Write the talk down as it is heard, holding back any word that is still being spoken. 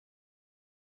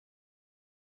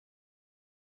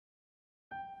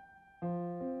When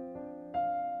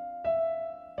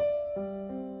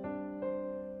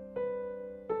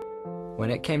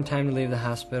it came time to leave the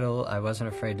hospital, I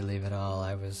wasn't afraid to leave at all.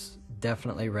 I was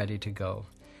definitely ready to go.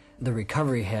 The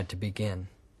recovery had to begin,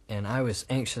 and I was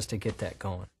anxious to get that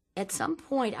going. At some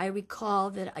point, I recall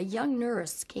that a young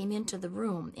nurse came into the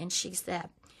room, and she said,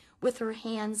 with her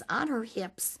hands on her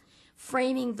hips,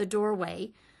 framing the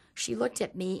doorway, she looked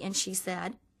at me and she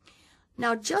said,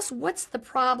 "Now, just what's the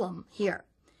problem here?"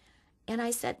 And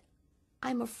I said,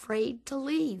 "I'm afraid to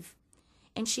leave."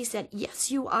 And she said,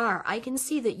 "Yes, you are. I can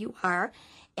see that you are,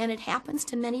 and it happens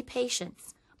to many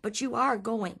patients. But you are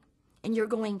going, and you're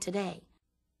going today."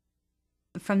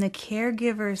 From the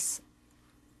caregivers'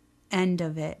 end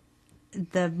of it,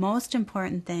 the most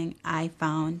important thing I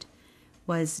found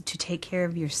was to take care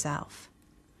of yourself.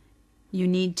 You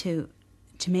need to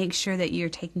make sure that you're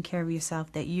taking care of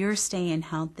yourself, that you're staying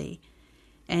healthy.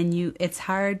 And it's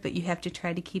hard, but you have to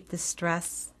try to keep the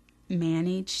stress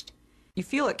managed. You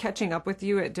feel it catching up with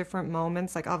you at different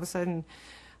moments, like all of a sudden,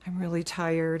 I'm really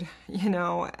tired,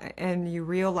 and you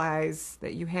realize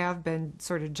that you have been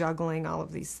sort of juggling all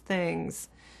of these things.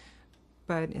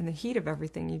 But in the heat of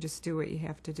everything, you just do what you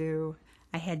have to do.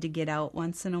 I had to get out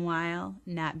once in a while,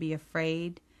 not be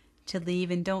afraid to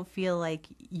leave, and don't feel like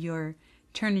you're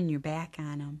turning your back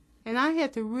on them. And I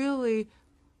had to really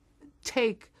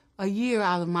take a year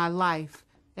out of my life,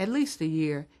 at least a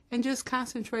year, and just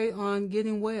concentrate on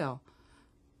getting well.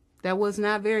 That was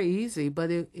not very easy,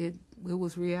 but it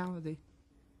was reality.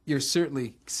 You're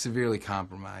certainly severely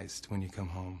compromised when you come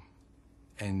home.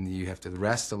 And you have to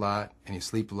rest a lot, and you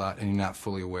sleep a lot, and you're not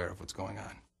fully aware of what's going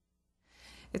on.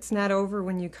 It's not over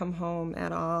when you come home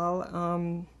at all.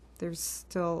 There's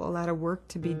still a lot of work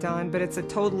to be done, but it's a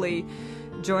totally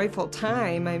joyful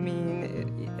time. I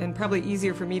mean, and probably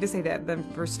easier for me to say that than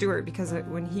for Stuart, because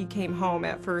when he came home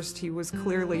at first, he was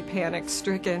clearly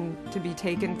panic-stricken to be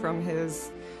taken from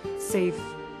his safe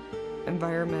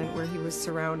environment where he was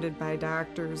surrounded by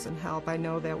doctors and help. I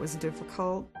know that was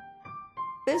difficult.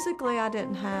 Physically, I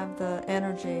didn't have the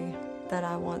energy that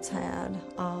I once had.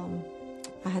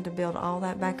 I had to build all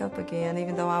that back up again,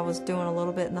 even though I was doing a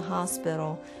little bit in the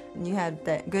hospital. And you had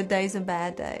good days and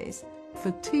bad days.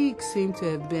 Fatigue seemed to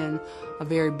have been a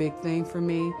very big thing for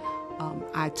me.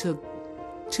 I took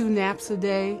 2 naps a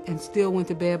day and still went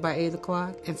to bed by 8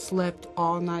 o'clock and slept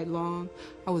all night long.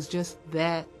 I was just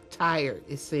that tired,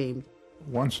 it seemed.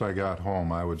 Once I got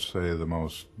home, I would say the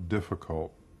most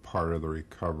difficult part of the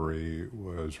recovery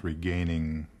was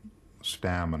regaining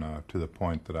stamina to the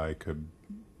point that I could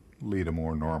lead a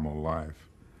more normal life.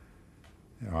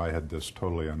 I had this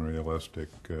totally unrealistic,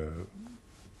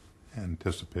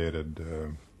 anticipated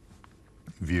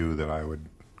view that I would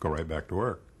go right back to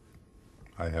work.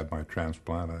 I had my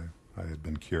transplant, I had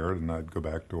been cured, and I'd go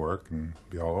back to work and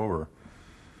be all over.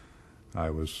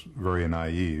 I was very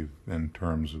naive in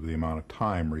terms of the amount of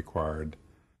time required.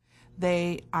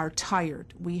 They are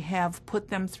tired. We have put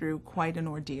them through quite an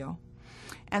ordeal.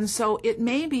 And so it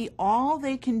may be all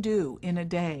they can do in a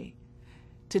day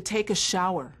to take a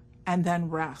shower and then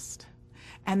rest,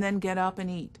 and then get up and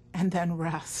eat, and then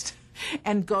rest,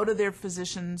 and go to their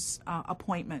physician's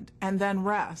appointment, and then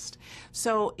rest.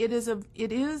 So it is a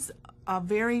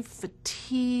very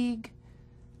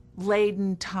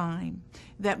fatigue-laden time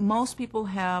that most people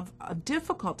have a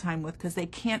difficult time with because they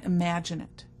can't imagine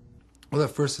it. Well,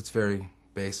 at first it's very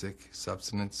basic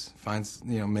substance.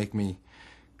 Make me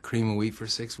cream of wheat for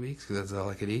 6 weeks because that's all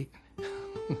I could eat.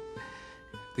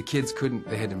 The kids couldn't,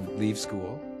 they had to leave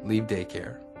school, leave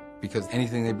daycare, because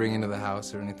anything they bring into the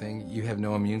house or anything, you have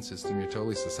no immune system, you're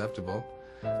totally susceptible.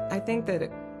 I think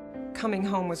that coming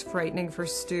home was frightening for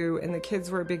Stu, and the kids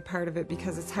were a big part of it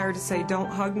because it's hard to say, don't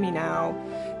hug me now,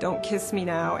 don't kiss me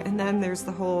now, and then there's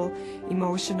the whole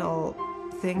emotional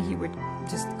thing. He would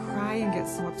just cry and get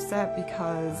so upset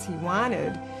because he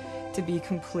wanted to be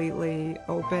completely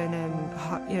open and,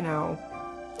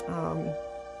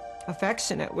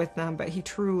 affectionate with them, but he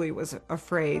truly was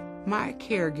afraid. My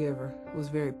caregiver was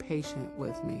very patient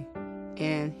with me,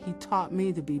 and he taught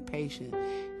me to be patient.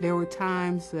 There were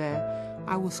times that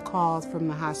I was called from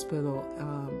the hospital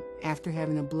after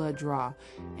having a blood draw,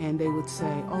 and they would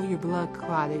say, "Oh, your blood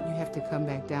clotted, you have to come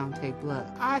back down and take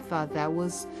blood." I thought that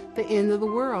was the end of the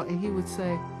world, and he would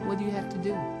say, "What do you have to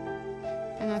do?"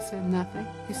 And I said, "Nothing."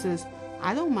 He says,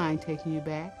 "I don't mind taking you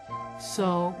back,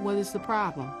 so what is the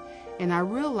problem?" And I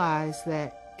realized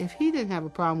that if he didn't have a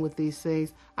problem with these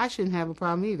things, I shouldn't have a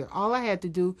problem either. All I had to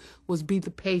do was be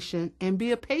the patient and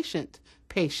be a patient.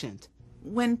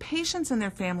 When patients and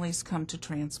their families come to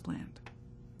transplant,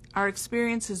 our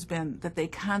experience has been that they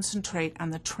concentrate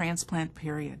on the transplant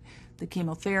period, the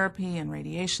chemotherapy and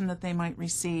radiation that they might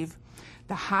receive,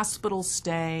 the hospital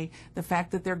stay, the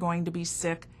fact that they're going to be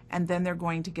sick, and then they're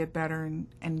going to get better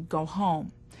and go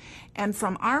home. And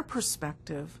from our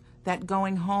perspective, that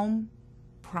going home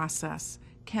process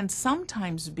can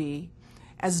sometimes be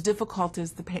as difficult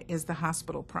as the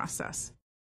hospital process.